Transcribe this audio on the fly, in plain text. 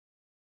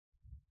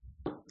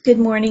Good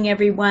morning,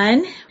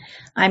 everyone.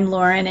 I'm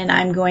Lauren, and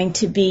I'm going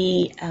to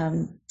be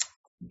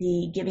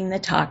giving the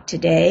talk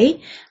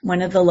today,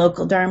 one of the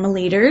local Dharma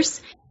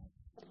leaders.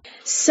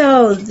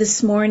 So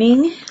this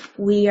morning,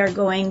 we are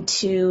going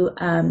to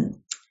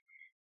I'm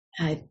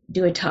going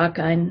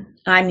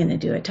to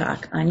do a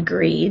talk on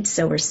greed.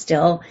 So we're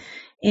still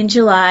in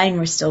July, and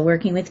we're still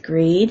working with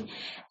greed.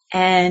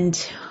 And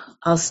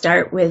I'll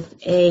start with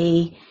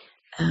a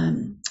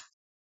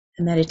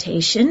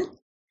meditation.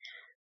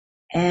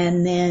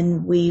 And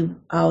then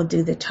I'll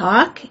do the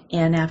talk,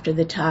 and after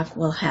the talk,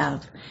 we'll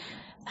have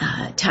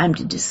time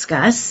to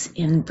discuss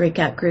in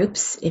breakout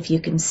groups if you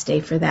can stay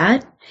for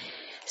that.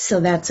 So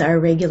that's our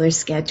regular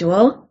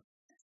schedule.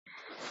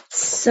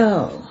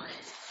 So,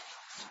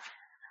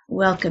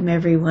 welcome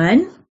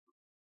everyone.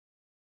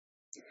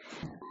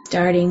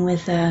 Starting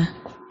with a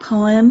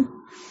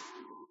poem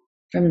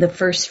from the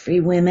First Free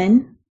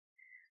Women,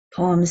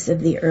 poems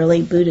of the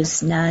early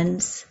Buddhist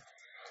nuns.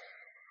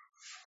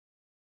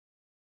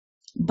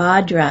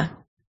 Bhadra,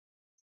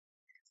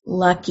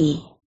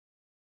 lucky.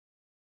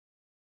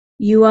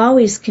 You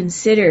always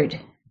considered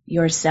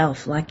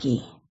yourself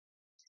lucky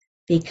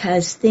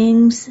because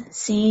things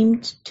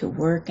seemed to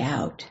work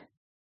out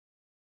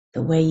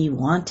the way you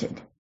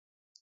wanted.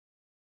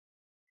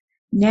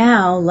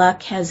 Now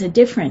luck has a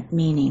different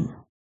meaning.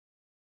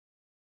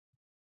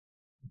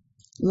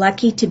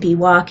 Lucky to be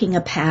walking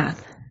a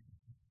path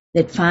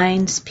that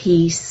finds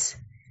peace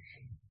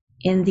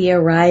in the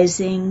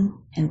arising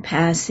and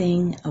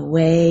passing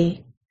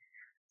away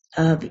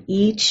of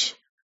each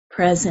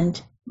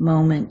present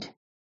moment,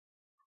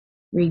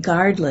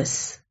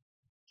 regardless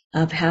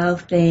of how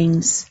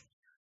things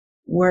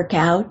work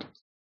out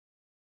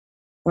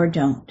or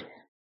don't.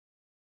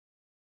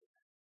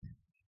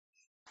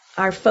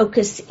 Our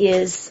focus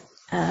is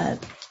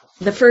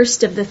the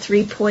first of the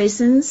three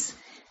poisons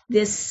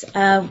this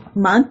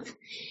month.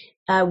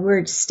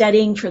 We're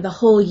studying for the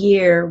whole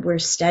year, we're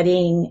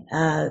studying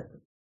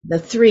the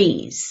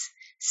threes.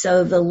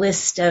 So the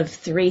list of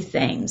three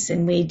things.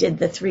 And we did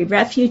the three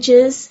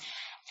refuges,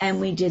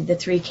 and we did the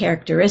three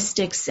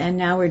characteristics, and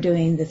now we're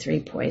doing the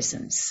three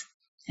poisons.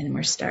 And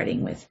we're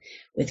starting with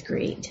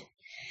greed.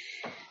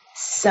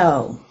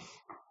 So,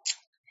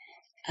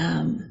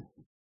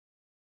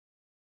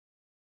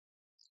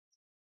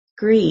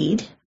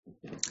 greed,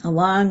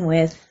 along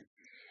with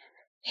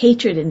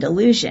hatred and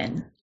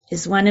delusion,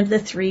 is one of the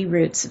three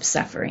roots of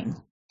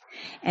suffering.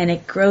 And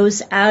it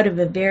grows out of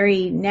a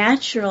very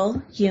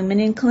natural human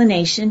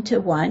inclination to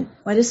want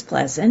what is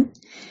pleasant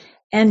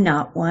and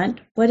not want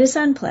what is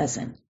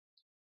unpleasant.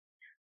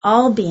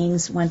 All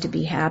beings want to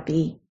be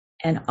happy,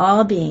 and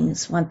all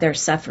beings want their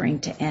suffering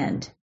to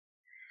end.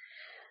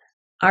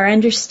 Our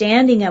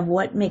understanding of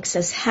what makes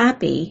us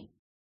happy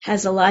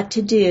has a lot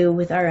to do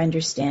with our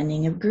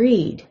understanding of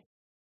greed.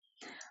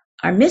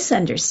 Our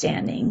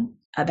misunderstanding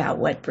about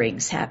what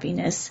brings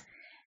happiness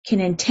can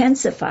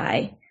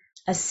intensify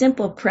a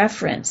simple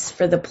preference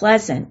for the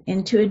pleasant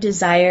into a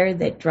desire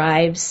that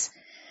drives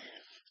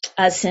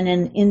us in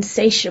an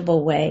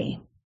insatiable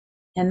way.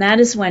 And that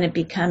is when it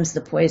becomes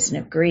the poison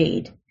of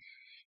greed.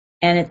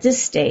 And at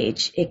this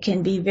stage, it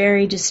can be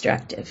very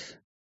destructive,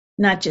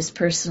 not just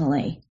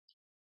personally.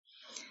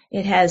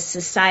 It has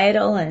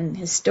societal and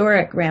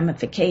historic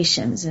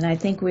ramifications, and I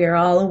think we are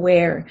all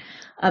aware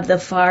of the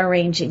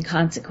far-ranging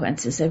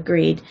consequences of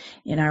greed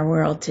in our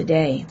world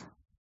today.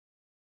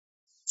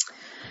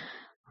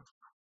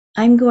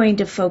 I'm going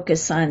to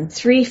focus on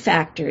three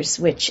factors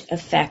which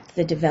affect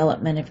the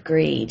development of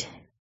greed.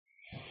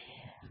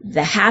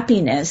 The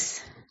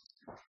happiness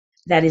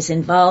that is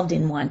involved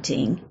in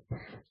wanting,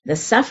 the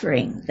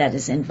suffering that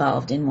is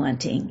involved in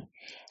wanting,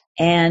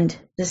 and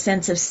the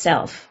sense of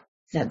self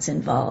that's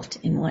involved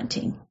in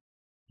wanting.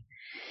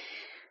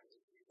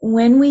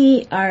 When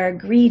we are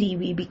greedy,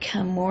 we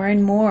become more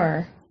and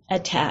more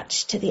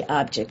attached to the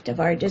object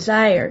of our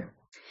desire.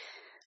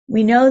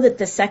 We know that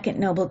the second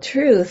noble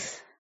truth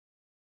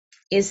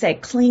is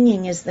that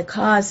clinging is the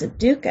cause of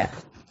dukkha,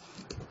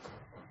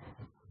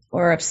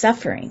 or of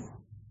suffering.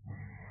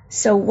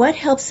 So what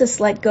helps us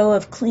let go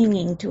of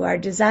clinging to our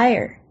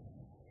desire?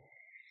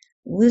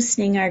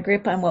 Loosening our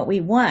grip on what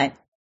we want,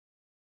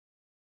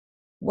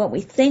 what we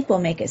think will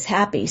make us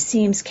happy,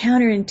 seems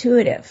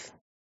counterintuitive.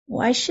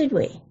 Why should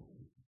we?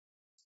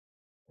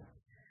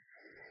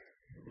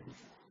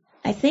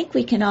 I think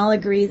we can all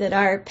agree that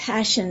our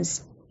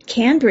passions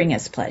can bring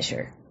us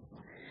pleasure.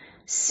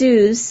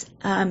 Suze,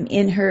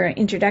 in her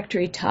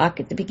introductory talk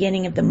at the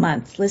beginning of the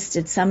month,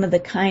 listed some of the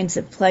kinds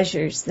of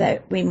pleasures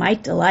that we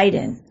might delight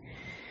in.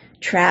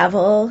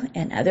 Travel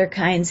and other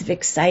kinds of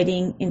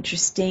exciting,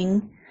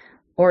 interesting,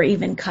 or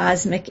even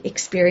cosmic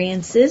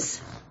experiences.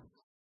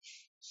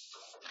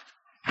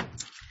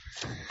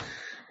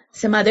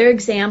 Some other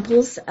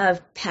examples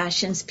of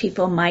passions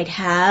people might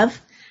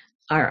have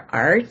are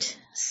art,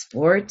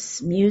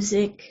 sports,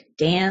 music,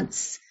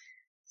 dance,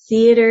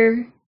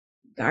 theater,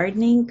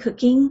 gardening,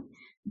 cooking,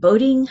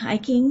 boating,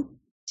 hiking,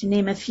 to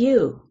name a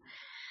few.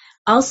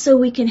 Also,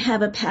 we can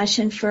have a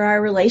passion for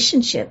our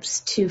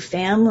relationships to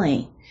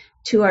family,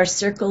 to our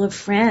circle of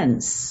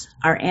friends,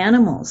 our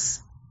animals,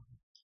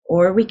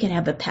 or we can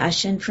have a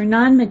passion for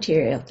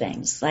non-material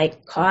things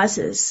like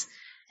causes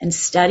and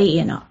study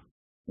and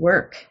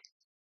work.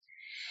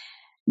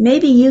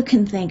 Maybe you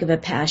can think of a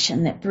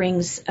passion that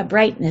brings a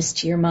brightness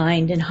to your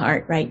mind and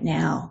heart right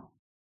now.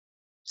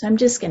 So I'm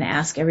just going to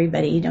ask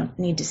everybody, you don't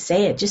need to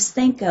say it, just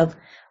think of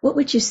what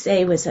would you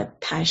say was a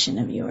passion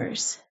of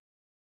yours?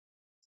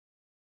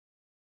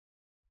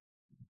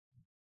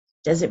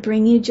 Does it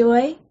bring you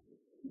joy?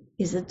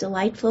 Is it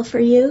delightful for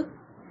you?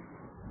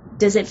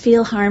 Does it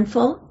feel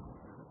harmful?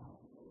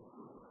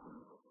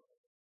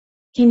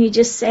 Can you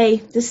just say,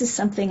 this is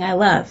something I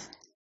love?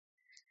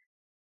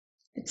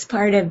 It's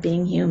part of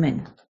being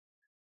human.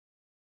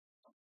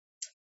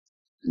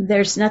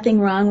 There's nothing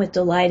wrong with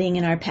delighting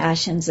in our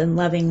passions and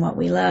loving what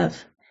we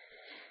love.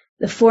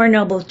 The Four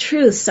Noble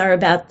Truths are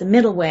about the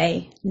middle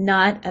way,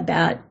 not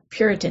about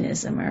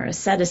Puritanism or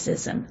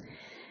asceticism.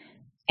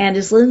 And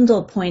as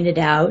Lyndall pointed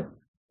out,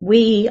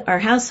 we are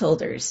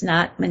householders,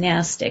 not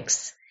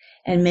monastics.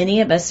 And many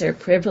of us are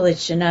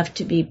privileged enough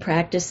to be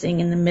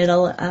practicing in the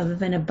middle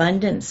of an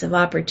abundance of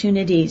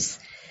opportunities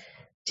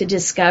to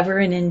discover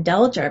and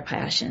indulge our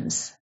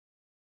passions.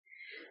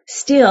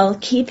 Still,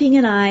 keeping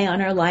an eye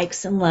on our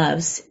likes and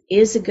loves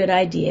is a good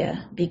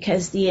idea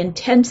because the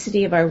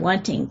intensity of our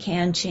wanting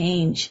can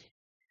change.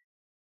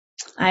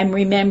 I'm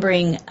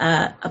remembering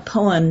a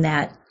poem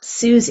that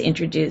Sue's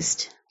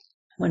introduced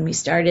when we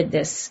started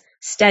this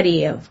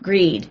study of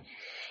greed,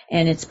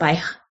 and it's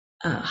by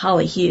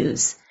Holly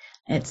Hughes.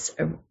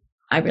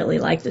 I really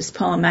like this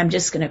poem. I'm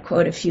just going to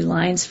quote a few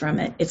lines from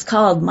it. It's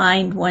called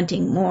Mind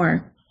Wanting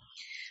More.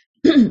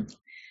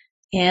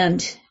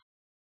 And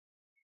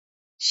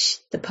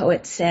the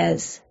poet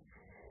says,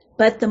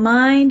 but the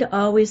mind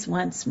always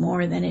wants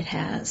more than it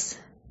has.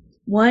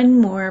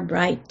 One more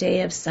bright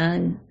day of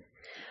sun,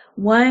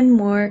 one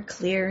more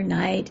clear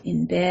night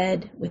in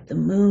bed with the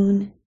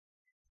moon,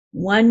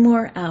 one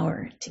more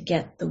hour to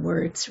get the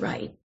words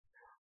right.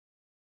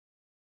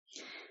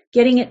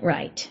 Getting it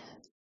right.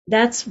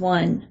 That's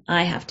one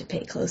I have to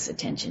pay close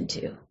attention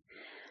to.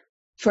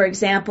 For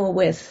example,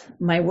 with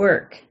my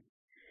work.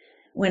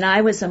 When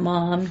I was a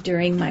mom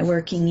during my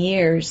working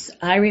years,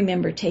 I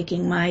remember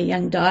taking my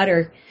young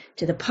daughter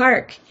to the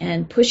park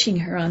and pushing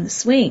her on the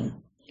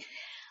swing.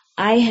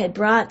 I had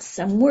brought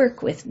some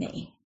work with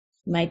me,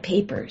 my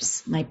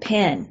papers, my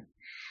pen.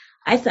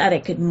 I thought I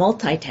could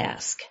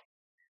multitask,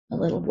 a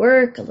little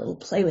work, a little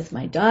play with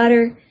my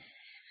daughter.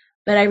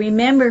 But I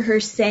remember her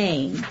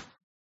saying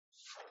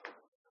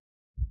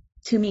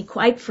to me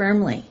quite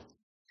firmly,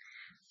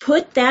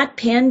 put that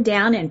pen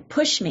down and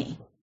push me.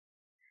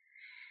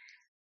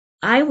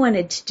 I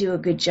wanted to do a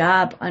good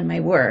job on my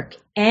work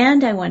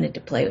and I wanted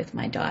to play with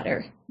my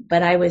daughter,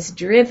 but I was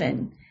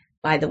driven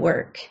by the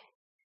work,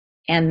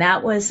 and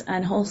that was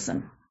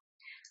unwholesome.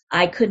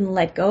 I couldn't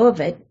let go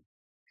of it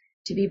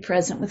to be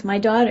present with my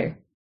daughter.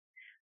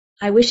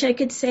 I wish I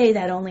could say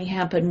that only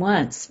happened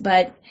once,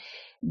 but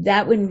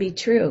that wouldn't be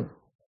true.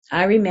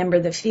 I remember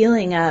the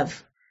feeling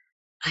of,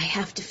 I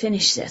have to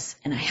finish this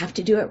and I have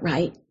to do it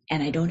right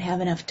and I don't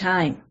have enough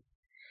time.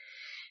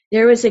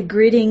 There was a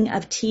gritting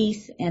of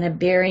teeth and a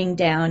bearing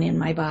down in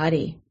my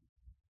body.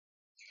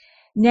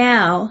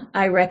 Now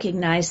I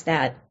recognize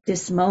that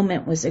this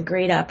moment was a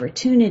great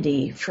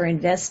opportunity for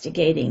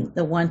investigating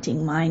the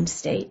wanting mind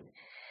state.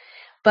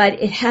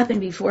 But it happened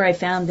before I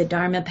found the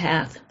Dharma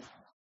path.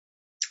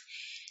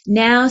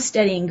 Now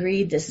studying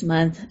greed this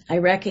month, I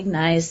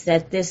recognize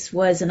that this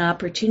was an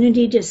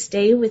opportunity to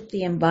stay with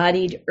the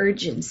embodied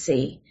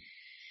urgency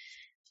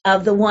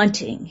of the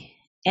wanting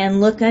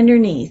and look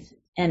underneath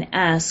and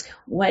ask,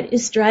 what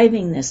is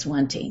driving this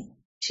wanting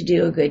to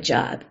do a good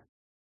job,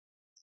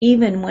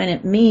 even when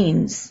it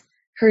means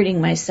hurting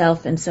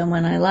myself and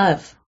someone I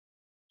love?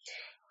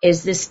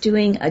 Is this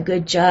doing a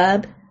good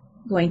job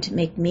going to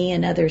make me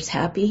and others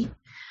happy,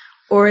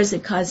 or is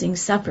it causing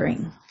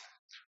suffering?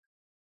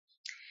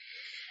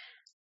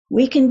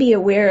 We can be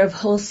aware of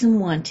wholesome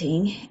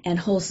wanting and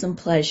wholesome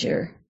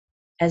pleasure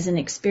as an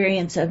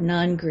experience of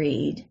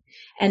non-greed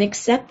and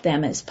accept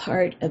them as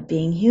part of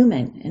being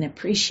human and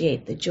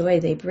appreciate the joy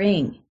they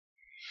bring.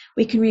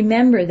 We can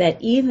remember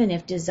that even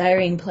if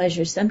desiring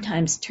pleasure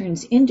sometimes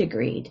turns into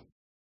greed,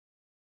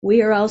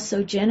 we are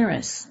also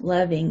generous,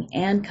 loving,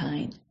 and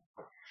kind.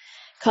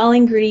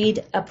 Calling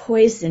greed a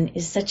poison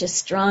is such a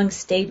strong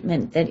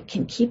statement that it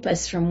can keep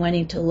us from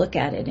wanting to look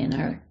at it in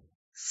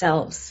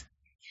ourselves.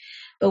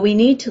 But we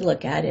need to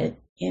look at it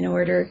in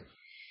order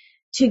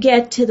to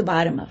get to the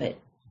bottom of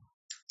it,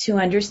 to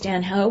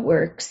understand how it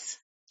works,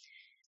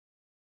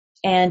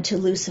 and to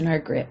loosen our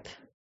grip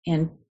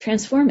and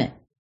transform it.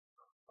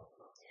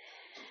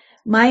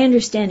 My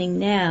understanding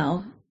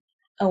now,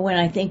 when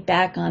I think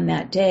back on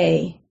that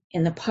day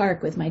in the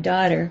park with my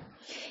daughter,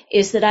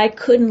 is that I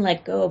couldn't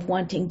let go of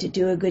wanting to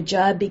do a good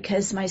job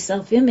because my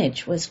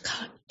self-image was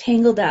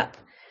tangled up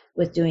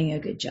with doing a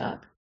good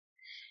job.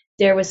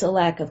 There was a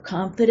lack of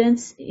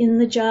confidence in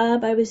the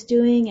job I was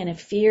doing and a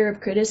fear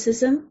of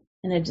criticism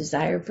and a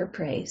desire for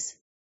praise.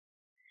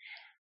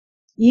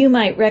 You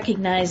might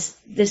recognize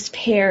this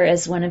pair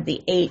as one of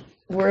the 8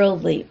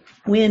 worldly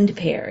wind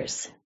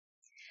pairs.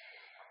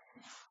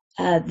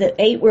 The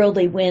 8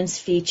 worldly winds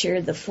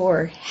feature the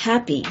 4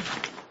 happy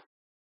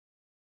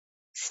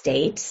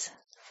states: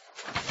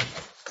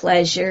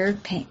 pleasure,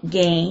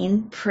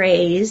 gain,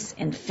 praise,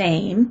 and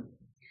fame,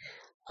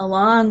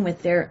 along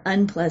with their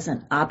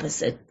unpleasant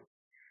opposite: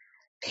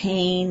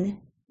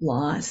 pain,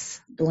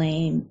 loss,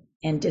 blame,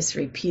 and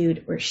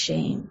disrepute or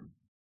shame.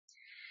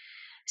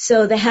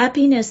 So the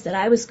happiness that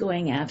I was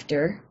going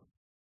after,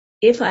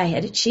 if I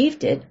had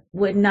achieved it,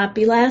 would not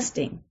be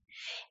lasting.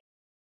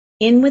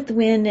 In with the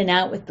wind and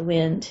out with the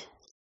wind.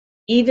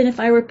 Even if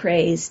I were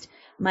praised,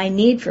 my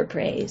need for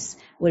praise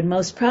would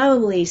most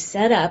probably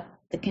set up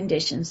the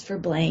conditions for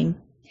blame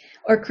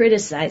or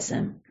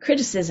criticism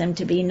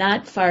to be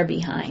not far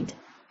behind.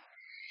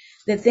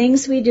 The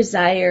things we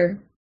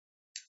desire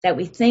that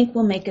we think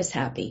will make us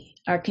happy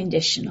are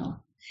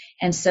conditional,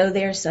 and so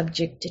they are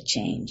subject to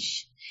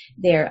change.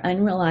 They are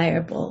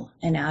unreliable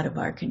and out of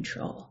our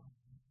control.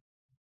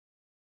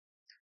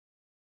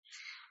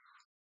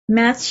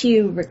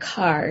 Matthew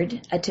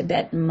Ricard, a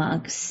Tibetan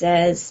monk,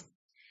 says,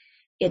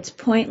 "It's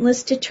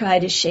pointless to try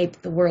to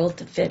shape the world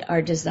to fit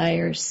our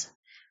desires.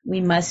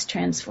 We must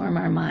transform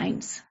our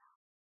minds."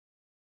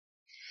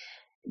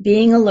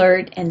 Being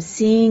alert and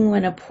seeing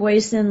when a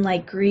poison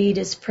like greed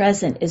is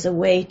present is a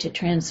way to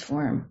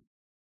transform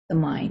the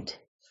mind.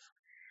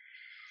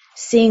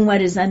 Seeing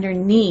what is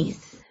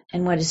underneath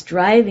and what is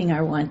driving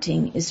our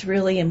wanting is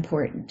really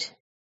important.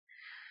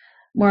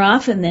 More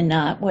often than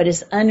not, what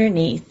is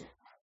underneath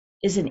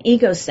is an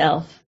ego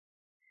self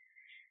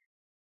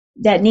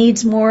that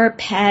needs more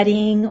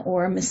padding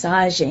or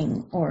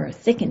massaging or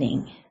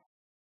thickening,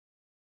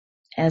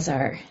 as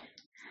our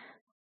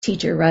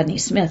teacher Rodney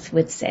Smith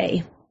would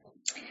say.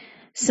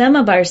 Some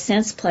of our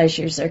sense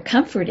pleasures are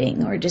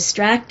comforting or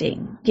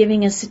distracting,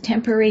 giving us a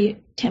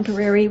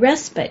temporary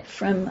respite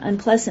from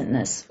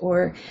unpleasantness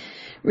or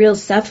real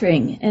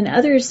suffering, and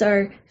others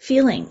are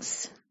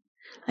feelings.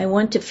 I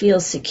want to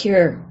feel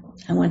secure.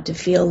 I want to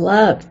feel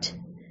loved.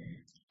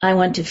 I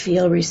want to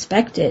feel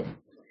respected.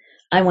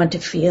 I want to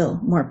feel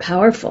more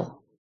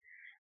powerful.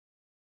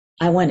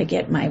 I want to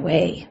get my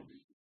way.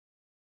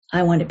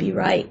 I want to be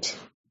right,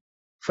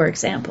 for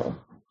example.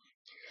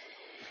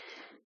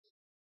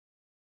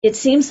 It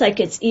seems like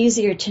it's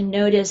easier to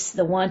notice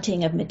the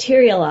wanting of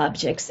material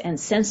objects and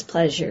sense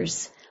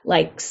pleasures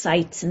like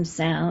sights and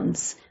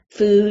sounds,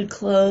 food,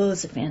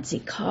 clothes, a fancy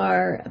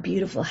car, a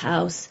beautiful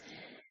house,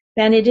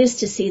 than it is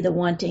to see the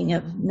wanting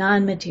of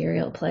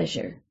non-material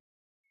pleasure.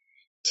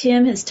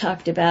 Tim's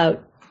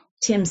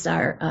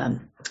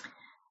our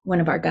one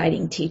of our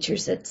guiding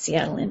teachers at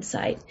Seattle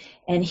Insight,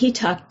 and he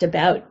talked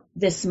about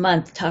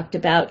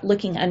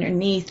looking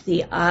underneath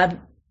the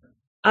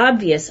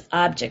obvious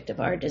object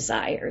of our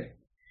desire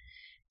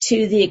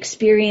to the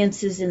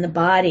experiences in the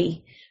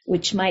body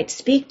which might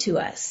speak to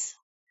us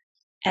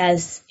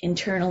as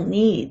internal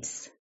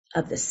needs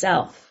of the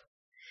self.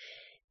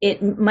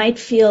 It might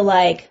feel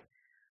like,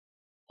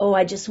 oh,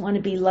 I just want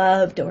to be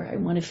loved, or I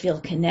want to feel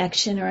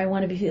connection, or I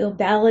want to feel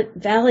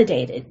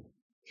validated.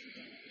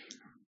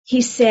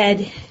 He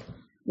said,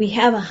 we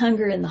have a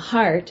hunger in the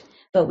heart,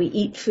 but we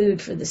eat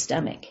food for the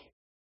stomach.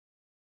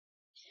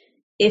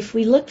 If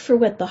we look for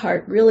what the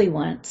heart really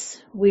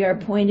wants, we are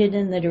pointed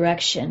in the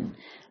direction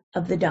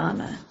of the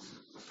Dhamma.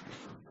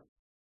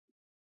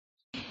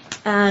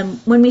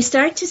 When we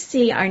start to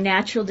see our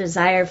natural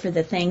desire for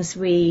the things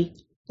we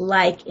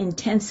like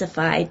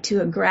intensified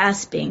to a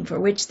grasping for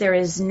which there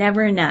is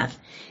never enough,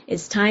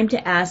 it's time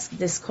to ask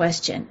this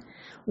question: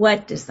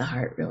 what does the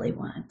heart really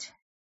want?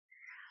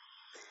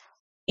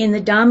 In the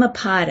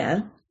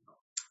Dhammapada,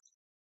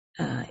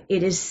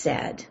 it is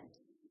said,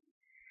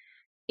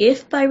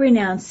 if by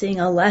renouncing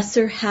a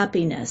lesser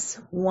happiness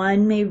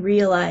one may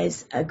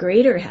realize a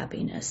greater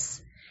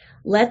happiness,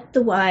 let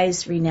the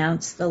wise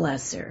renounce the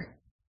lesser,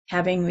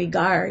 having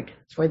regard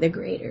for the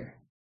greater.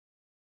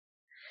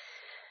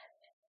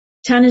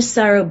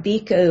 Thanissaro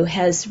Bhikkhu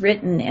has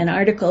written an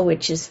article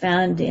which is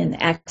found in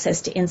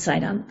Access to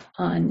Insight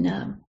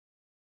on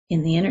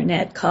in the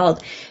internet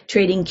called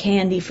Trading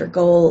Candy for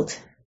Gold.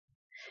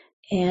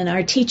 And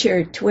our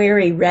teacher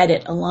Tueri read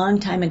it a long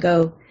time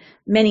ago,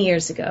 many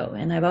years ago,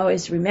 and I've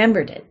always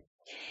remembered it.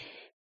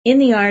 In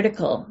the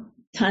article,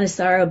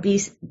 Thanissaro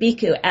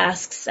Bhikkhu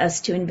asks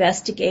us to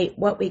investigate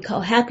what we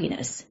call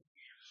happiness.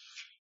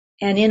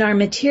 And in our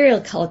material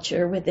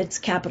culture, with its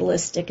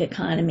capitalistic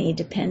economy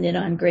dependent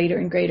on greater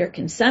and greater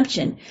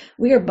consumption,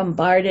 we are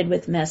bombarded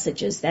with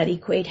messages that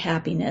equate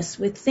happiness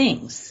with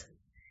things.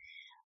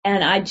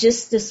 And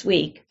this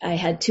week, I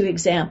had 2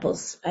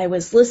 examples. I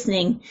was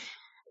listening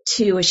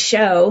to a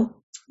show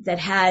that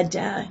had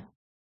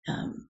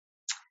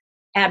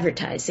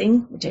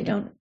advertising, which I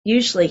don't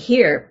usually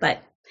hear,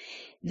 but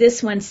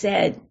this one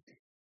said,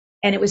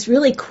 and it was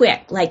really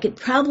quick, like it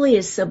probably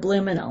is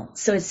subliminal.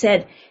 So it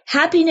said,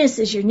 happiness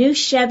is your new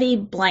Chevy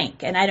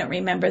blank. And I don't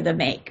remember the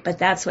make, but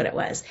that's what it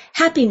was.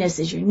 Happiness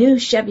is your new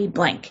Chevy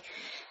blank.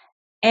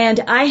 And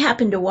I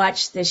happened to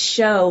watch this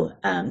show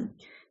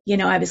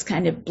I was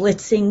kind of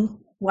blitzing,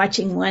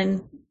 watching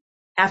one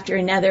after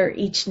another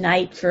each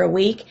night for a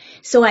week.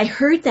 So I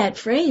heard that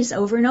phrase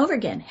over and over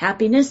again.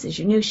 Happiness is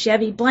your new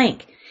Chevy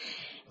blank.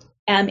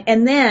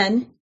 And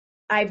then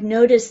I've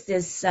noticed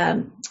this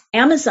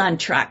Amazon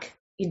truck,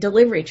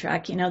 delivery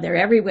truck, they're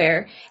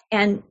everywhere.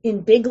 And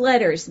in big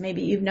letters,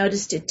 maybe you've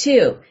noticed it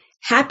too,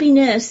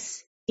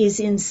 happiness is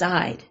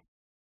inside.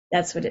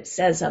 That's what it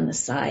says on the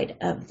side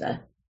of the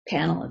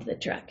panel of the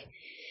truck.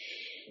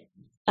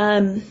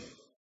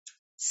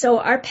 So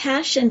our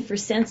passion for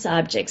sense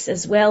objects,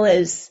 as well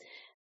as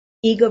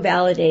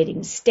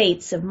ego-validating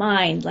states of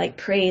mind like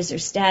praise or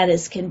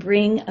status, can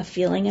bring a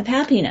feeling of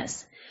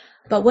happiness.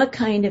 But what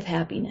kind of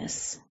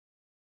happiness?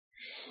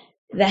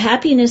 The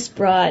happiness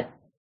brought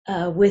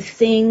with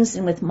things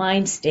and with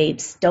mind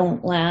states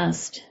don't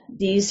last.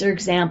 These are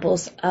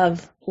examples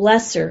of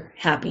lesser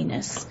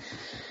happiness,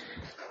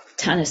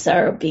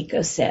 Thanissaro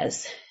Bhikkhu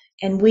says.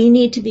 And we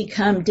need to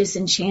become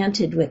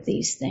disenchanted with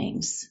these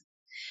things.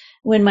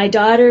 When my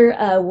daughter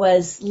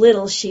was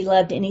little, she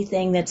loved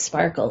anything that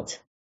sparkled.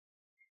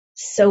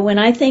 So when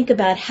I think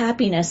about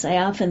happiness, I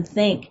often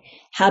think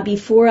how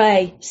before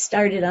I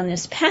started on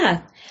this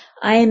path,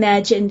 I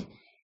imagined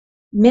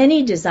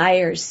many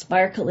desires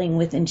sparkling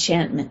with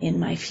enchantment in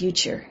my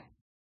future.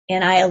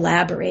 And I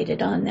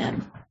elaborated on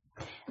them,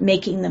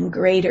 making them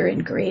greater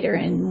and greater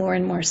and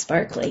more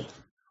sparkly.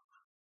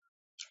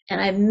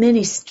 And I have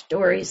many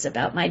stories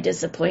about my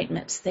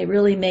disappointments. They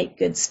really make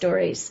good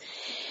stories.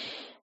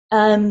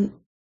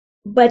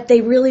 But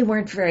they really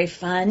weren't very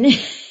fun.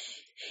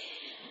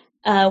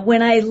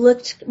 When I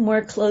looked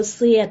more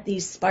closely at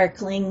these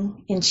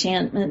sparkling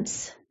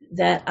enchantments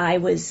that I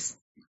was,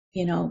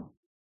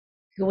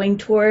 going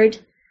toward,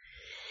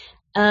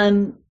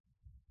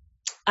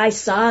 I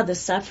saw the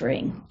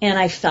suffering and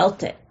I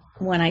felt it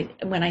when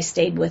I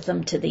stayed with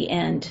them to the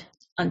end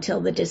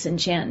until the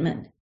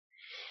disenchantment.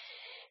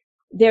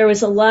 There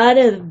was a lot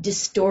of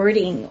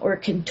distorting or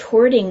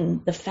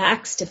contorting the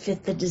facts to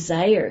fit the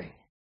desire.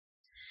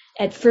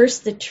 At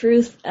first, the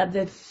truth of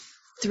the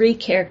three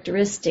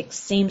characteristics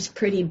seems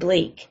pretty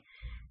bleak.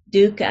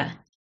 Dukkha,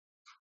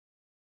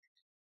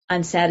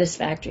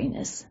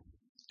 unsatisfactoriness.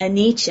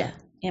 Anicca,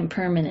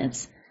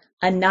 impermanence.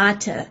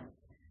 Anatta,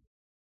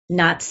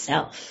 not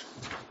self.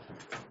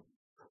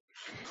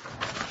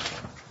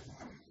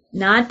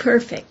 Not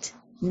perfect,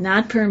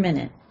 not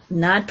permanent,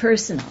 not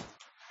personal.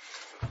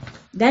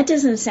 That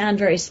doesn't sound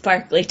very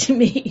sparkly to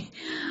me,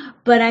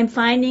 but I'm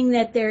finding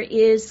that there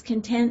is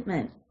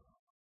contentment.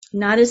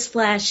 Not as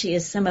flashy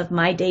as some of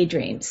my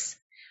daydreams,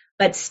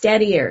 but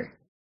steadier,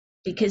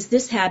 because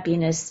this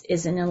happiness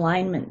is in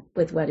alignment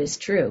with what is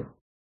true.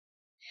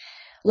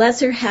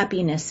 Lesser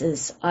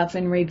happinesses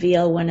often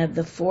reveal one of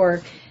the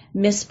 4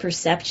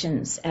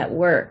 misperceptions at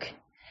work,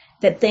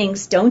 that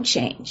things don't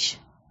change.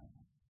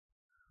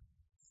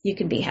 You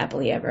can be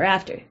happily ever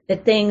after.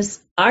 That things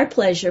are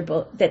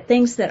pleasurable, that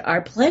things that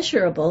are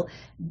pleasurable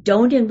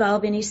don't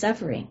involve any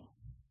suffering.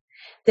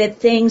 That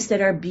things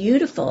that are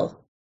beautiful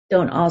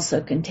don't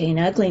also contain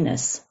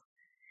ugliness,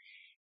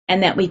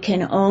 and that we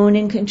can own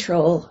and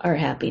control our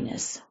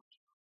happiness.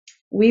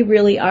 We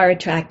really are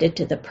attracted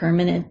to the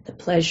permanent, the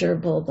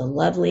pleasurable, the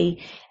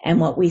lovely, and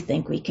what we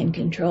think we can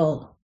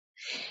control.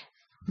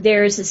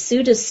 There's a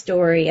Sutta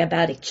story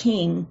about a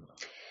king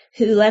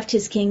who left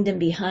his kingdom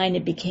behind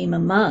and became a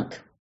monk.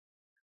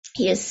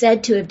 He is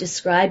said to have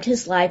described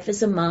his life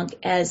as a monk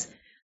as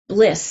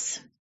bliss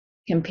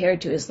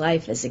compared to his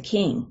life as a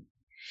king.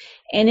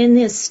 And in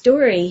this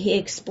story, he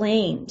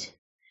explained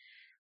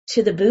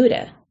to the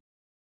Buddha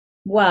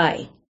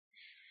why.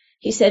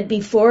 He said,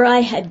 before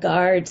I had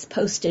guards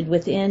posted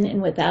within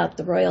and without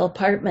the royal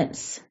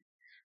apartments,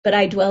 but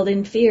I dwelled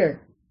in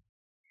fear.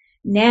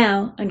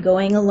 Now, on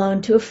going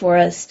alone to a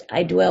forest,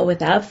 I dwell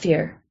without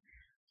fear,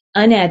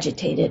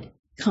 unagitated,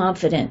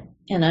 confident,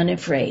 and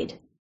unafraid,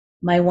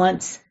 my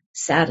wants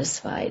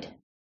satisfied,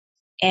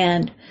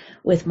 and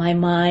with my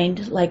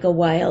mind like a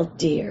wild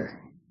deer.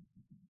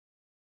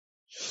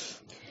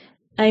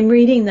 I'm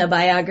reading the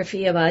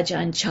biography of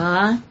Ajahn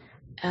Chah,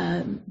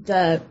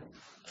 the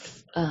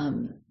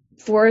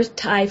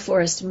Thai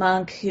forest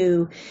monk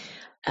who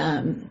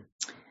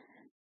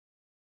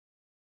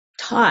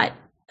taught.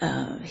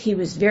 He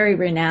was very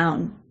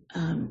renowned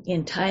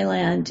in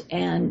Thailand,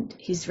 and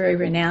he's very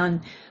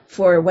renowned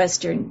for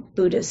Western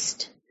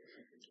Buddhist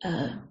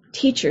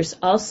teachers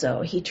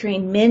also. He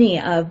trained many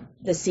of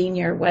the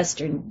senior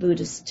Western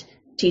Buddhist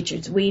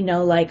teachers we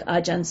know, like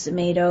Ajahn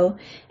Sumedho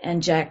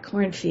and Jack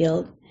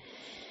Kornfield.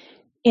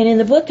 And in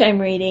the book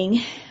I'm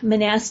reading,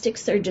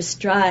 monastics are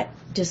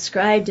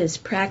described as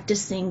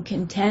practicing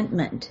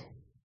contentment.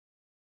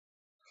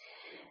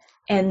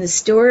 And the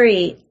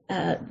story,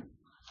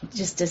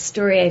 just a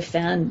story I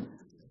found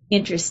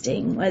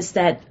interesting, was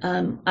that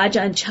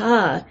Ajahn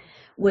Chah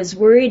was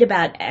worried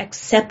about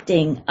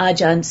accepting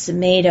Ajahn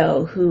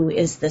Sumedho, who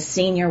is the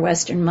senior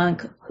Western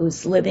monk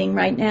who's living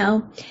right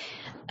now.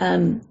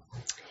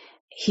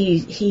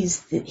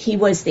 He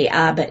was the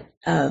abbot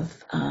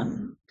of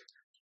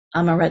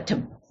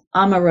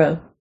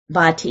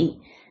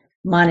Amaravati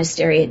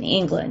Monastery in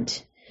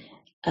England.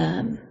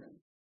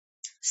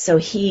 So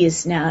he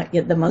is now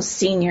the most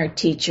senior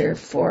teacher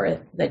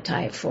for the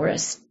Thai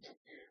forest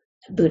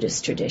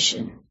Buddhist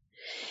tradition.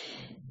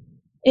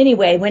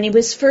 Anyway, when he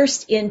was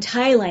first in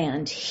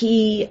Thailand,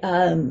 he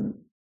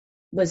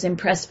was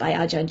impressed by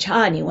Ajahn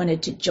Chah, and he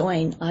wanted to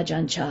join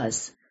Ajahn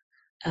Chah's,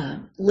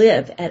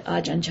 live at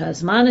Ajahn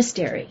Chah's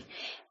monastery.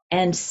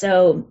 And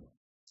so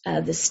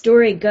the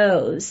story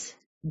goes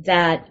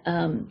that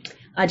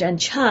Ajahn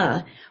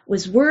Chah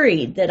was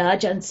worried that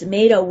Ajahn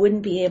Sumedho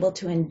wouldn't be able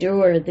to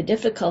endure the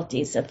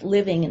difficulties of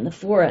living in the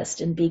forest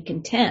and be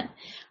content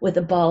with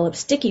a ball of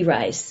sticky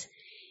rice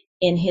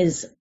in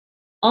his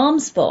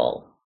alms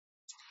bowl.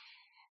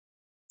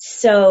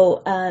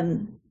 So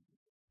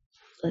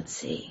let's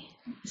see.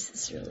 This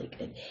is really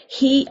good.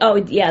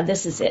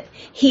 This is it.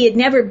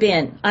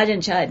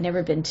 Ajahn Chah had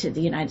never been to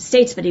the United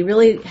States, but he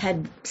really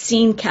had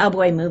seen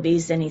cowboy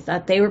movies and he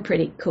thought they were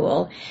pretty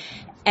cool.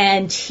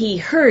 And he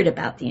heard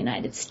about the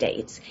United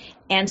States.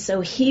 And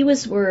so he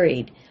was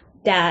worried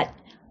that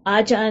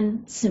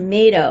Ajahn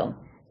Sumedho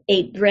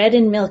ate bread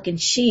and milk and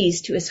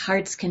cheese to his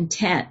heart's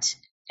content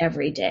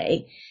every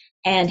day.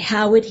 And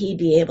how would he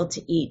be able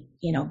to eat,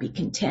 be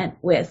content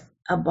with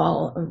a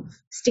ball of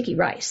sticky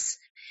rice?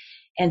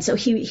 And so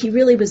he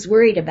really was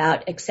worried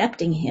about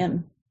accepting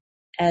him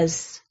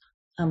as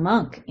a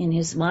monk in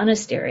his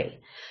monastery.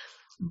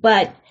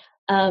 But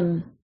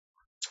Ajahn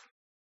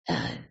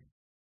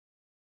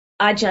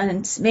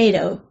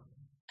Sumedho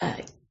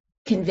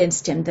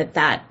convinced him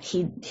that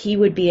he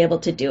would be able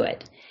to do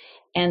it.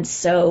 And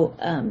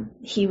so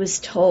he was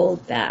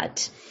told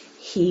that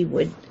he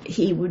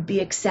would be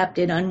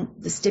accepted on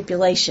the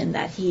stipulation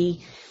that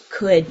he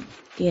could,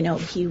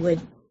 he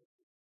would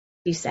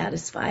be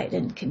satisfied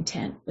and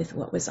content with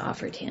what was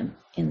offered him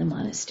in the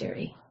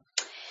monastery.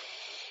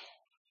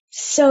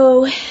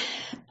 So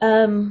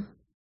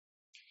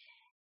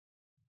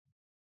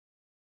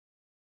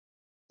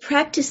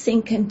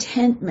practicing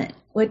contentment,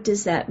 what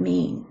does that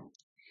mean?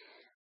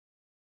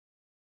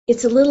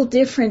 It's a little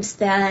different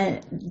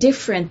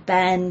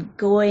than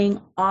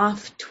going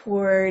off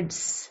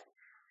towards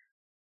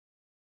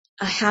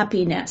a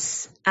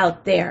happiness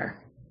out there.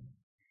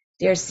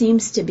 There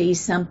seems to be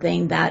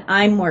something that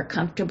I'm more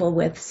comfortable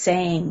with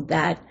saying,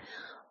 that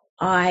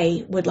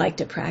I would like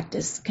to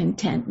practice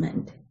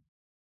contentment.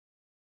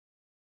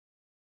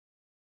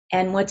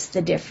 And what's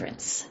the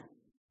difference?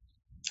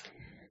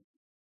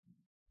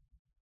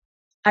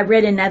 I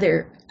read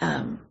another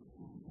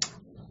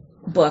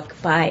book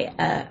by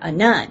a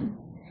nun,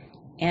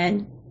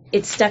 and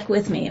it stuck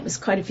with me. It was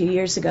quite a few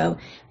years ago.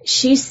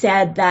 She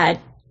said that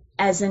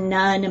as a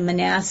nun, a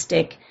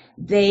monastic,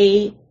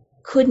 they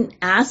couldn't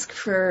ask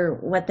for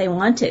what they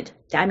wanted.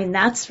 I mean,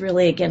 that's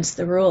really against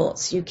the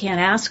rules. You can't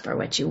ask for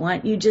what you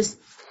want. You just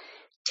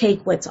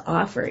take what's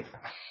offered.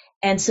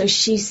 And so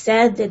she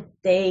said that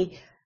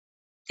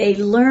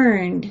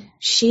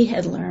she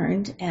had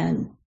learned,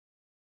 and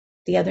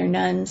the other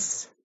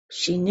nuns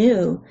she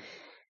knew,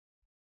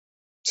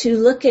 to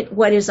look at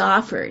what is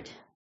offered.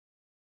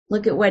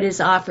 Look at what is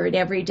offered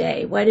every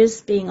day. What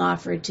is being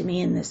offered to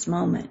me in this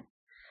moment?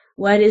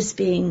 What has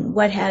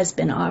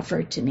been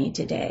offered to me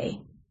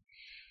today?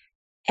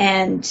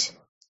 And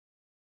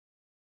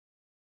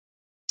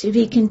to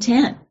be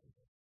content.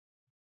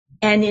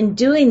 And in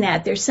doing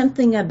that, there's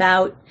something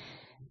about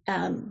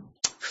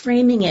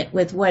framing it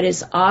with what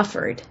is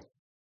offered,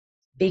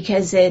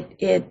 because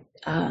it's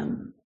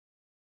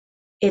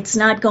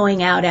not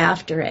going out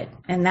after it.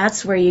 And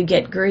that's where you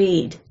get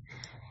greed.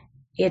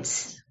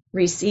 It's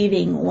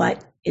receiving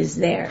what is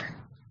there.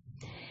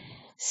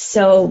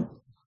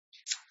 So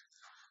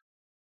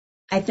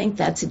I think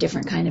that's a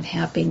different kind of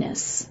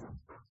happiness,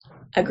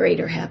 a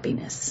greater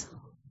happiness.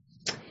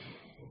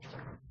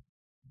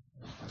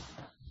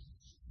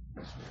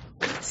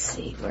 Let's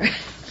see where.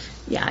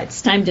 Yeah,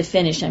 it's time to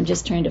finish. I'm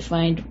just trying to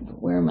find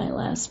where my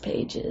last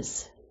page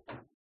is.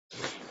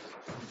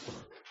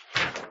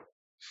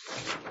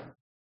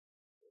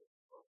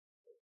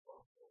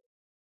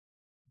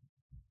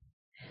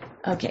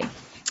 Okay,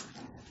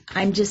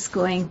 I'm just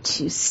going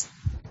to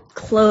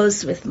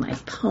close with my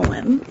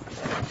poem.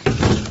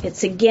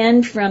 It's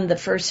again from the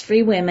First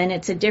Free Women.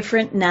 It's a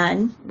different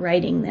nun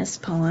writing this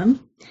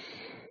poem.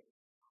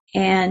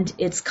 And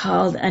it's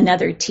called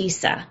Another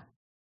Tisa.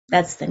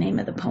 That's the name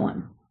of the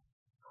poem.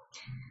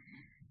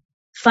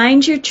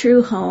 Find your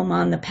true home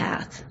on the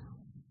path.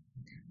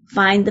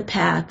 Find the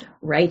path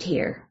right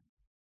here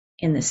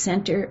in the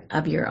center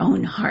of your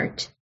own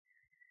heart.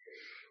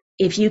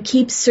 If you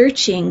keep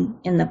searching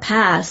in the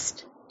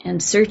past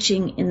and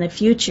searching in the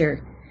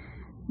future,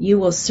 you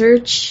will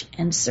search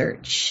and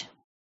search,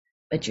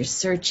 but your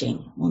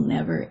searching will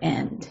never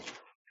end.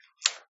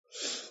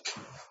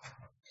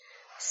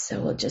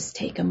 So we'll just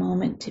take a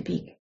moment to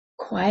be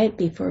quiet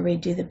before we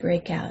do the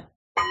breakout.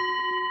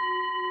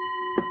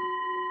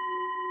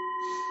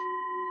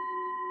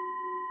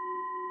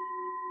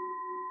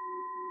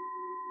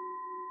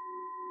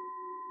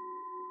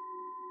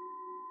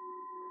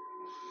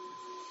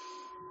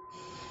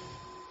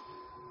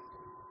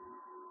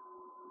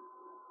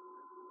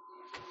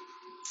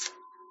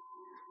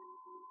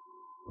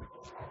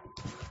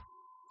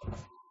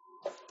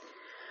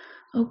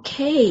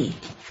 Okay.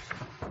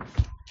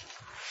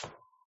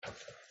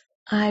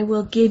 I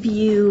will give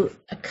you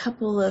a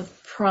couple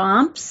of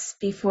prompts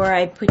before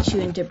I put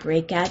you into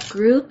breakout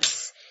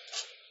groups.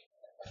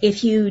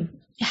 If you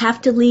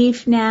have to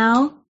leave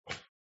now,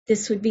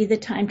 this would be the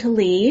time to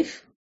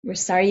leave. We're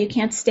sorry you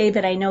can't stay,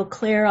 but I know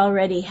Claire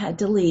already had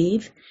to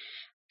leave.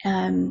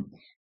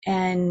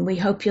 And we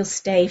hope you'll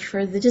stay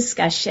for the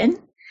discussion.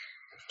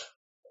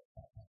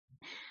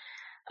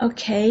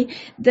 Okay.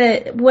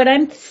 What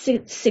I'm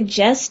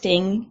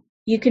suggesting,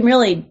 you can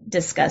really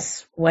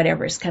discuss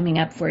whatever's coming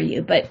up for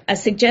you, but a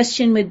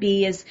suggestion would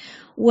be is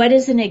what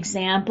is an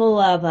example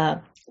of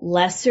a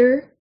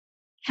lesser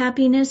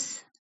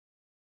happiness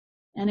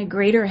and a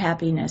greater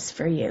happiness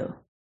for you?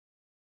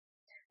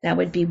 That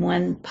would be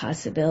one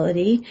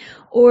possibility.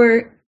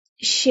 Or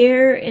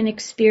share an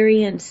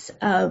experience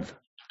of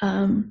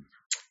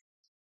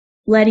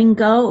letting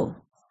go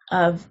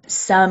of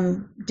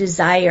some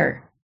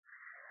desire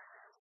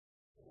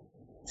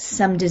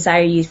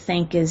you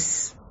think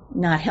is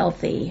not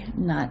healthy,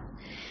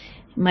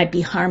 might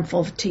be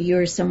harmful to you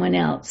or someone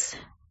else.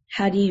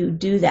 How do you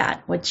do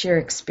that? What's your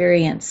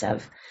experience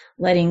of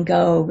letting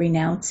go,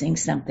 renouncing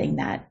something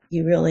that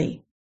you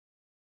really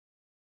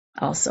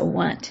also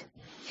want?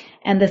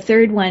 And the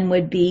third one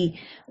would be,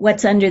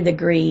 what's under the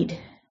greed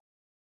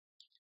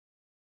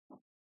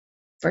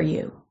for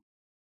you?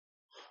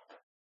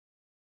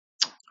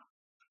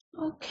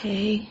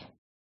 Okay.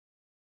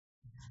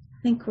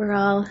 I think we're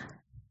all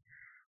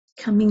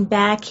coming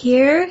back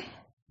here.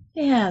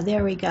 Yeah,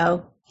 there we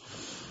go.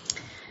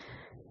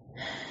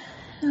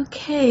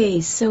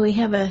 Okay, so we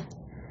have a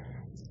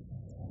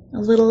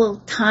little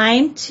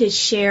time to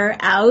share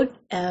out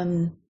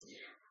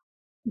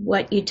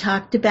what you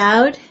talked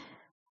about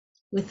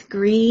with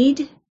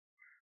greed.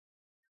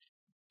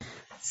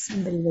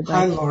 Somebody would like.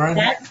 Hi, Lauren.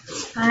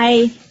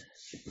 Hi,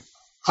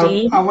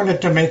 Jane. I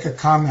wanted to make a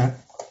comment.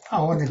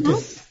 I wanted to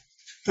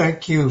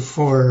thank you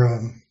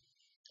for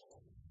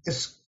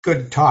this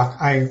good talk.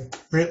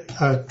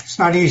 It's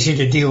not easy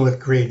to deal with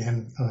greed,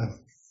 and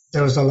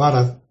there was a lot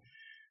of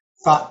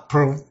thought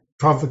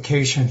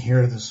provocation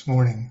here this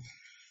morning.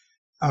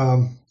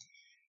 And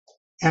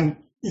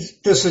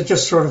this is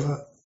just sort of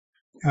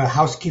a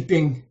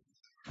housekeeping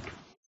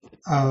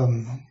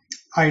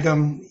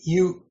item.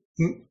 You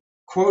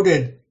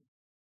quoted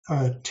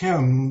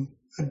Tim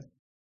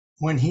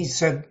when he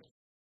said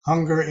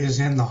hunger is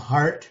in the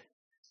heart,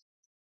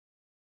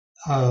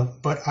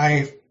 but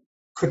I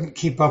couldn't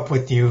keep up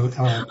with you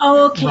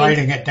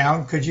writing it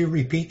down. Could you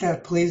repeat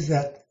that, please?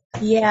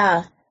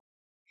 Yeah.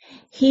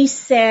 He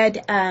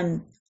said,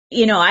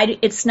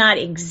 it's not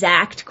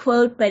exact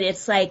quote, but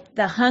it's like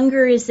the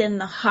hunger is in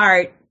the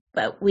heart,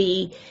 but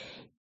we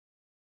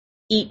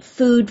eat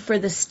food for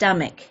the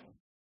stomach.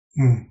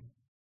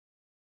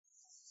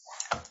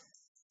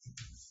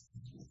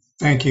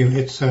 Thank you.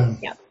 It's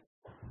yeah.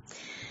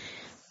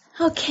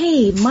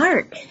 Okay,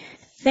 Mark.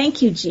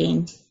 Thank you,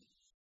 Jean.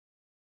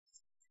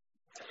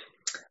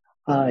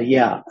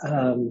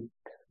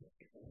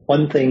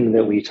 One thing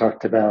that we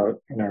talked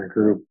about in our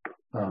group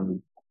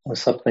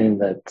was something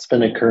that's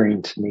been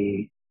occurring to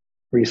me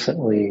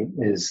recently,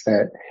 is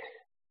that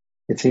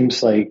it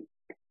seems like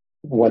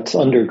what's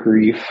under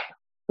greed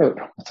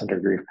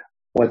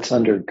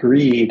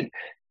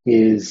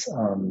is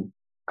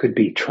could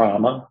be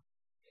trauma,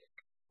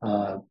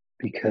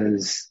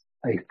 because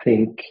I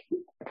think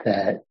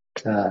that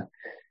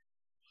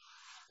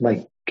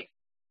like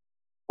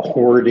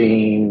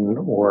hoarding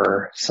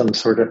or some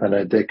sort of an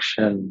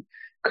addiction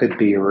could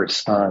be a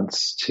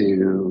response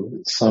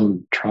to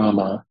some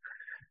trauma,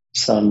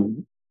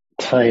 some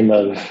time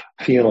of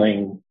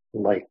feeling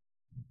like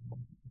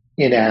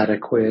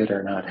inadequate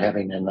or not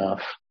having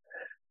enough.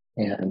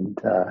 And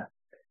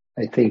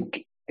I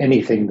think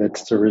anything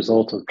that's the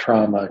result of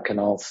trauma can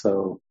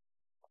also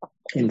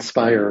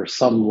inspire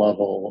some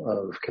level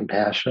of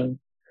compassion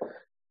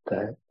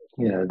that,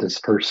 this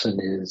person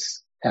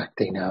is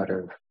acting out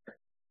of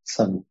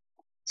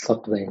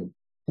something.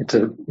 It's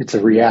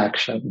a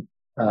reaction.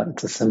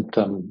 It's a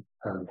symptom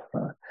of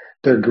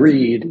their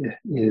greed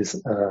is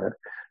a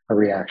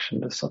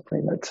reaction to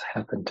something that's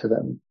happened to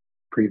them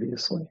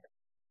previously.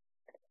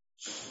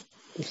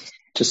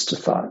 Just a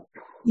thought.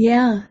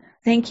 Yeah.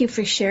 Thank you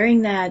for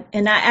sharing that.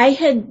 And I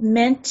had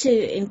meant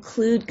to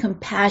include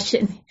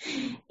compassion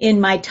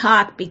in my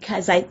talk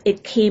because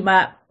it came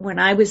up when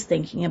I was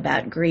thinking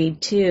about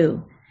greed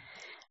too.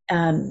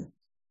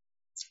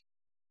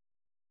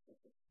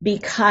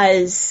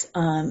 Because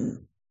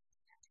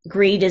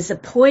greed is a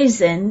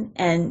poison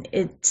and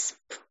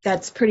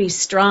that's pretty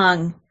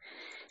strong.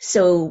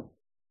 So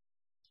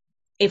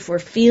if we're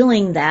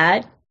feeling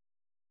that,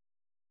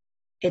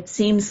 it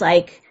seems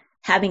like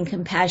having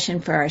compassion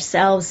for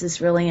ourselves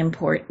is really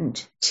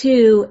important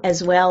too,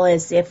 as well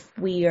as if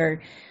we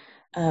are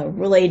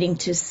relating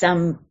to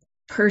some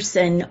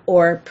person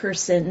or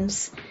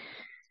persons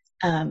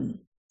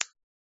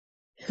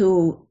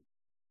who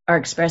are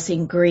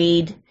expressing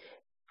greed,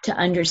 to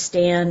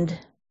understand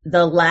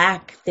the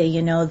lack,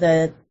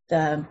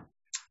 the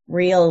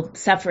real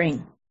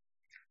suffering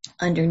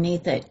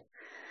underneath it.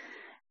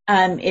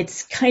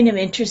 It's kind of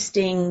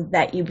interesting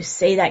that you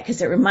say that,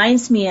 because it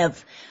reminds me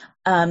of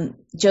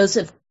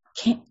Joseph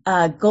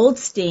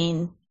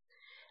Goldstein,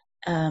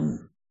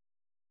 one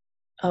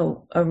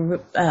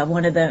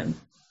of the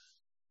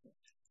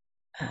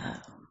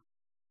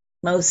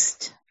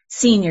most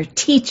senior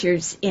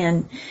teachers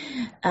in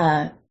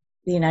the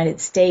United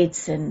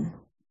States, and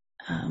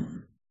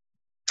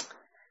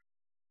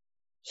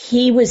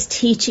he was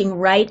teaching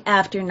right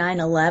after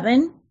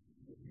 9/11,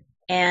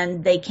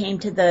 and they came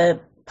to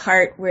the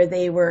part where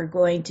they were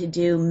going to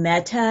do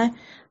metta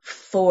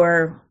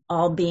for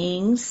all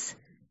beings,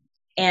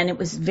 and it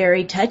was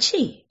very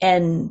touchy,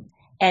 and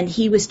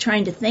he was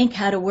trying to think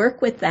how to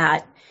work with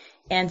that.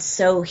 And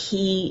so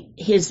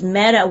his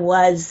metta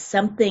was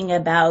something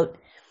about,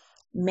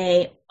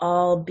 may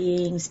all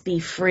beings be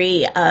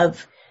free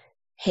of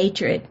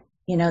hatred,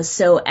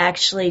 so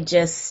actually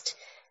just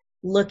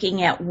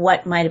looking at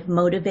what might have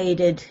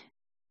motivated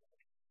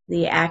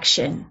the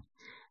action,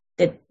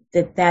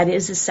 that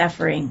is a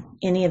suffering.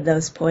 Any of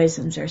those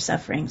poisons are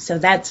suffering. So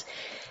that's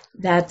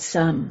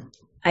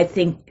I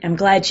think, I'm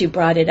glad you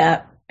brought it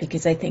up,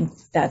 because I think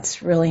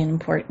that's really an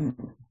important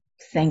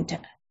thing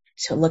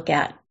to look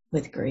at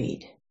with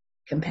greed,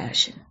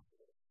 compassion.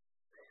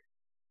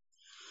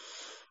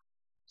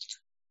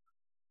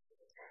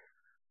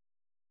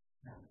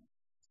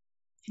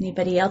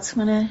 Anybody else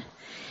want to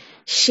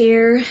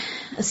share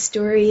a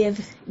story of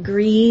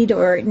greed,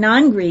 or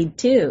non-greed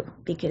too,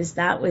 because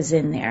that was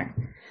in there?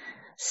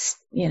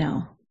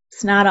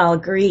 It's not all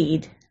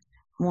greed.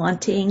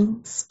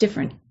 Wanting, it's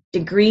different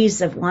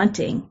degrees of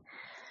wanting.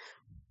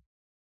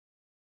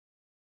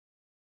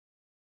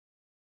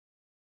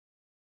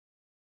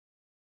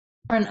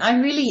 And I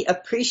really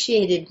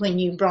appreciated when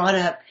you brought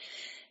up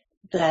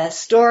the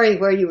story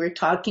where you were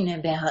talking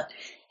about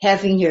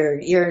having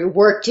your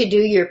work to do,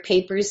 your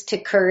papers to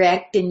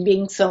correct, and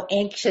being so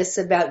anxious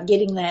about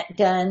getting that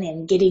done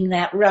and getting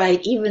that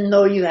right, even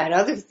though you had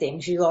other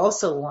things you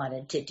also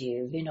wanted to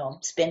do,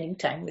 spending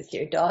time with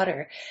your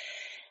daughter.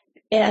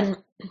 And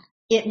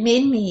it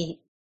made me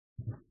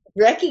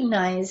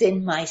recognize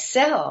in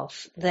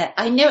myself that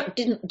I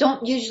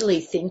don't usually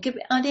think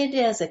about it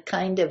as a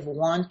kind of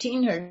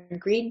wanting or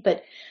greed,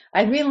 but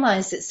I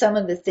realize that some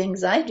of the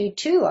things I do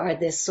too are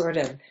this sort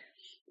of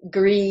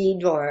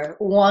greed or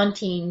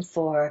wanting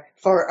for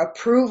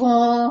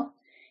approval,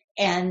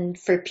 and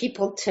for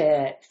people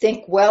to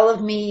think well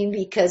of me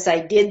because I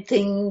did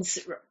things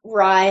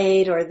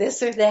right or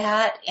this or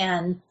that.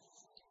 And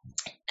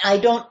I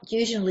don't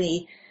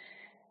usually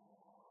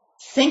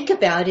think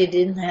about it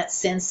in that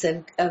sense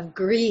of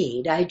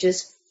greed. I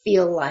just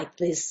feel like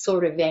this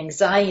sort of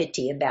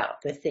anxiety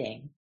about the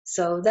thing.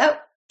 So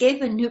that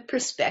gave a new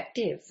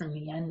perspective for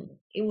me, and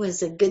it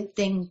was a good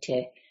thing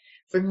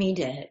for me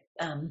to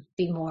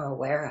be more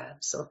aware of.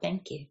 So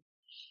thank you.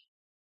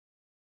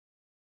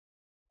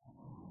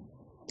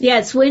 Yeah,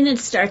 it's when it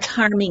starts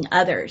harming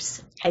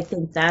others. I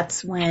think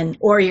that's when,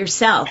 or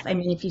yourself. I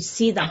mean, if you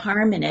see the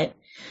harm in it,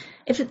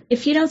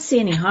 if you don't see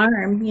any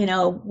harm,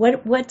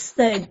 what's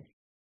the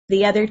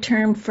other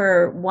term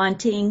for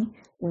wanting?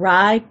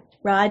 Raja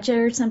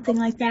or something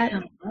like that?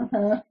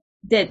 Uh-huh.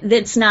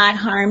 That's not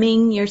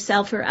harming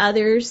yourself or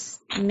others,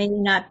 may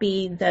not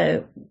be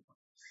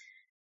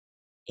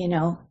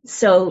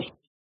so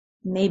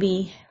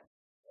maybe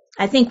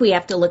I think we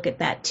have to look at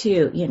that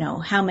too,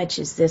 how much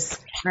is this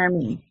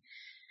harming?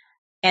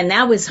 And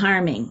that was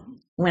harming.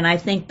 When I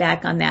think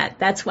back on that,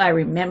 that's why I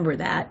remember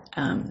that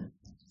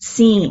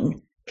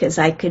scene, because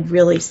I could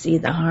really see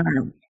the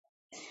harm.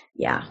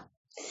 Yeah.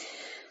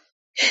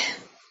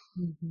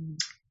 Mm-hmm.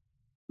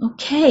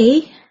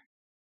 Okay.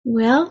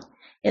 Well,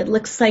 it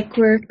looks like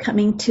we're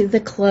coming to the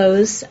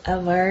close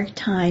of our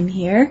time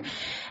here.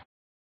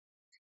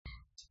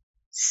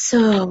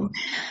 So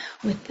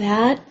with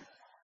that,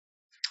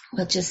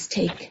 we'll just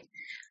take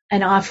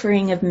an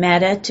offering of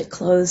metta to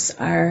close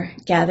our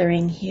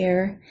gathering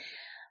here.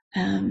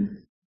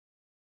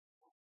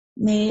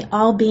 May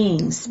all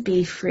beings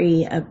be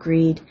free of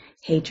greed,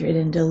 hatred,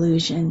 and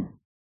delusion.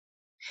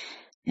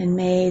 And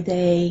may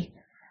they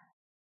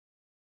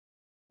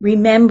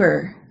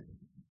remember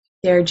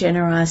their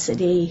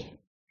generosity,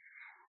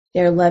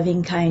 their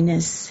loving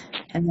kindness,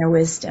 and their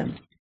wisdom.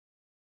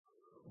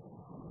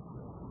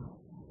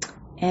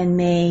 And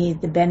may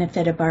the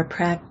benefit of our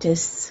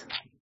practice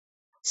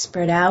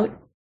spread out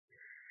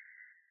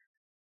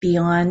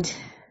beyond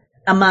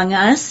among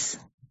us.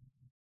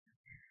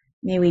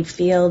 May we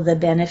feel the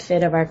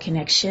benefit of our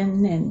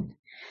connection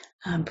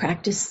and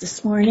practice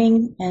this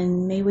morning,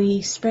 and may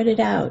we spread it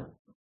out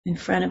in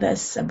front of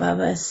us, above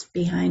us,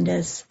 behind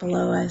us,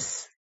 below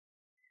us,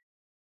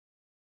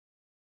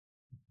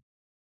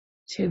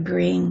 to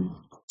bring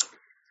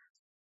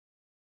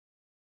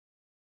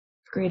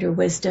greater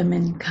wisdom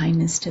and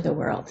kindness to the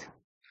world.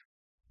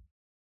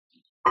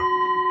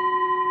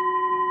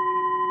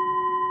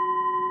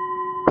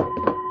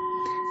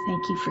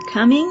 Thank you for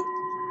coming.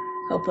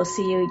 Hope we'll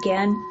see you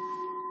again